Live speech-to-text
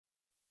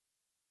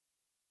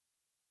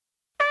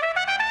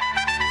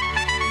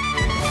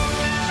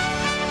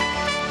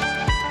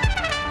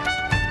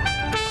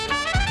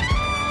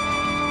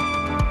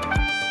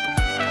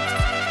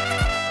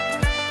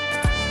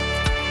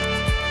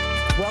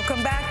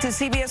to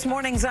CBS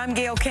Mornings. I'm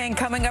Gayle King.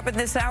 Coming up in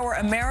this hour,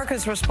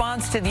 America's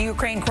response to the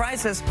Ukraine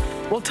crisis.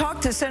 We'll talk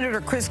to Senator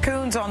Chris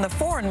Coons on the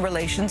Foreign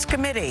Relations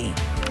Committee.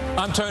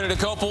 I'm Tony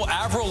Dokoupil.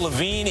 Avril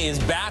Lavigne is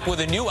back with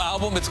a new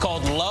album. It's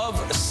called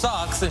Love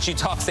Sucks, and she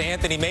talks to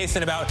Anthony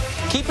Mason about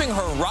keeping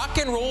her rock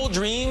and roll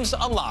dreams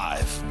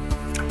alive.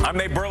 I'm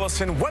Nate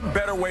Burleson. What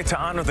better way to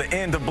honor the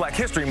end of Black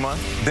History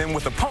Month than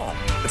with a poem?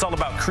 It's all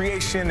about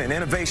creation and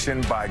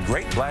innovation by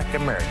great Black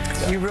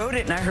Americans. You wrote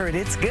it, and I heard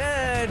it's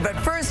good. But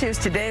first, here's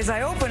today's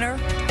eye-opener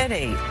at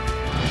 8.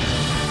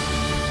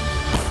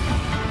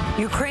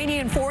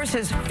 Ukrainian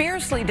forces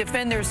fiercely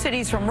defend their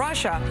cities from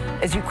Russia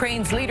as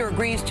Ukraine's leader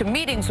agrees to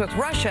meetings with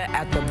Russia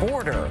at the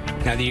border.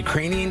 Now, the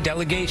Ukrainian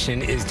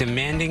delegation is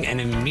demanding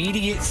an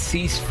immediate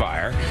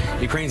ceasefire.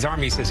 Ukraine's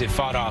army says it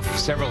fought off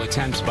several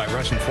attempts by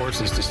Russian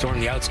forces to storm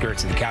the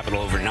outskirts of the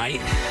capital overnight.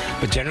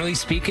 But generally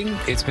speaking,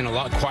 it's been a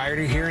lot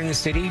quieter here in the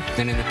city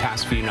than in the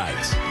past few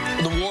nights.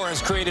 The war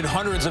has created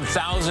hundreds of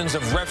thousands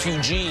of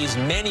refugees,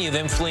 many of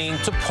them fleeing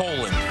to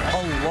Poland.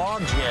 A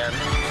logjam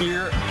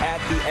here at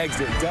the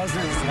exit.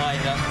 Dozens line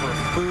up for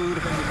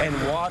food and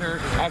water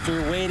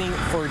after waiting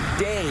for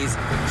days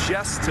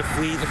just to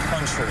flee the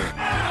country.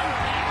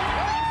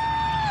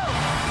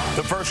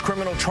 The first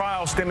criminal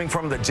trial stemming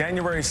from the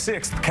January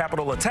 6th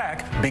Capitol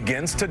attack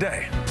begins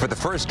today. For the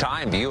first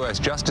time, the U.S.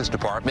 Justice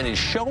Department is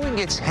showing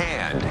its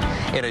hand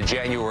in a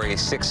January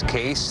 6th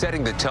case,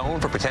 setting the tone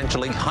for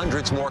potentially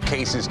hundreds more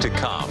cases to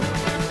come.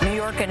 New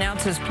York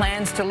announces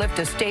plans to lift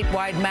a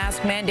statewide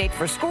mask mandate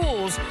for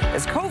schools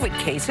as COVID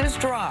cases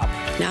drop.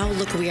 Now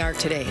look where we are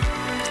today.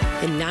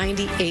 A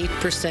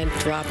 98%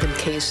 drop in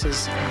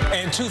cases.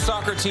 And two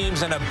soccer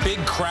teams and a big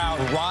crowd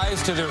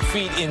rise to their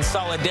feet in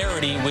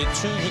solidarity with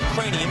two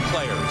Ukrainian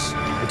players.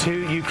 The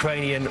two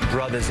Ukrainian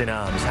brothers in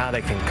arms, how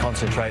they can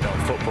concentrate on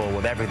football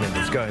with everything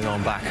that's going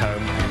on back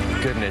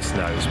home, goodness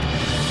knows.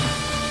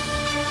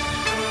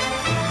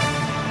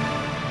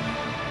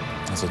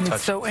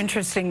 It's so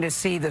interesting to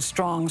see the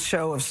strong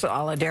show of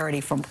solidarity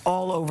from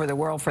all over the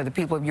world for the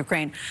people of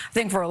Ukraine. I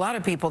think for a lot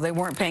of people, they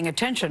weren't paying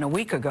attention a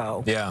week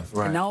ago. Yeah,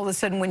 right. And all of a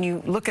sudden, when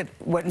you look at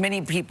what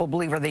many people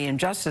believe are the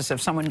injustice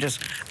of someone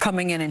just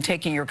coming in and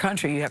taking your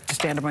country, you have to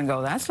stand up and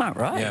go, that's not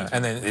right. Yeah,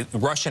 and then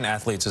Russian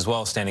athletes as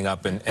well standing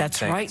up and that's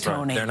saying, right,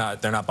 Tony. They're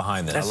not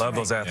behind this. I love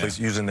those athletes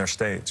using their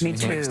stage. Me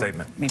too. Make a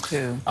statement. Me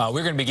too.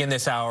 We're going to begin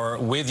this hour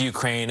with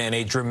Ukraine and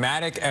a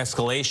dramatic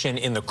escalation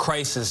in the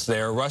crisis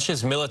there.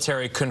 Russia's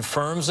military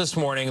confirms this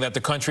morning that the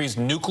country's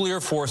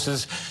nuclear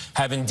forces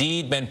have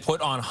indeed been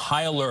put on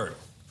high alert.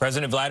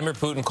 President Vladimir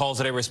Putin calls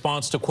it a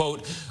response to,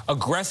 quote,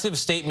 aggressive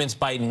statements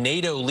by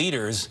NATO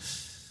leaders.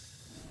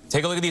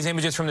 Take a look at these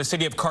images from the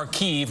city of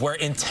Kharkiv, where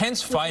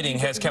intense fighting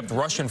has kept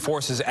Russian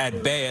forces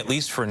at bay, at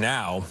least for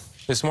now.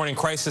 This morning,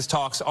 crisis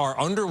talks are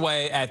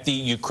underway at the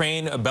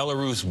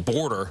Ukraine-Belarus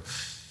border.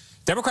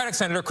 Democratic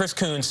Senator Chris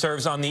Coons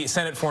serves on the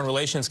Senate Foreign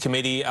Relations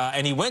Committee,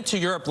 and he went to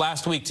Europe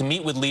last week to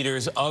meet with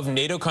leaders of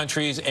NATO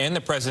countries and the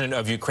president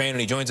of Ukraine, and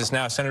he joins us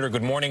now. Senator,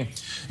 good morning.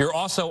 You're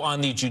also on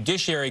the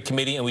Judiciary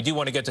Committee, and we do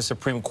want to get to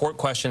Supreme Court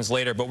questions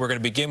later, but we're going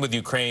to begin with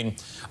Ukraine.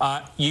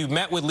 You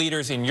met with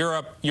leaders in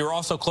Europe. You're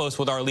also close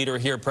with our leader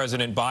here,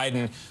 President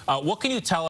Biden. What can you tell us?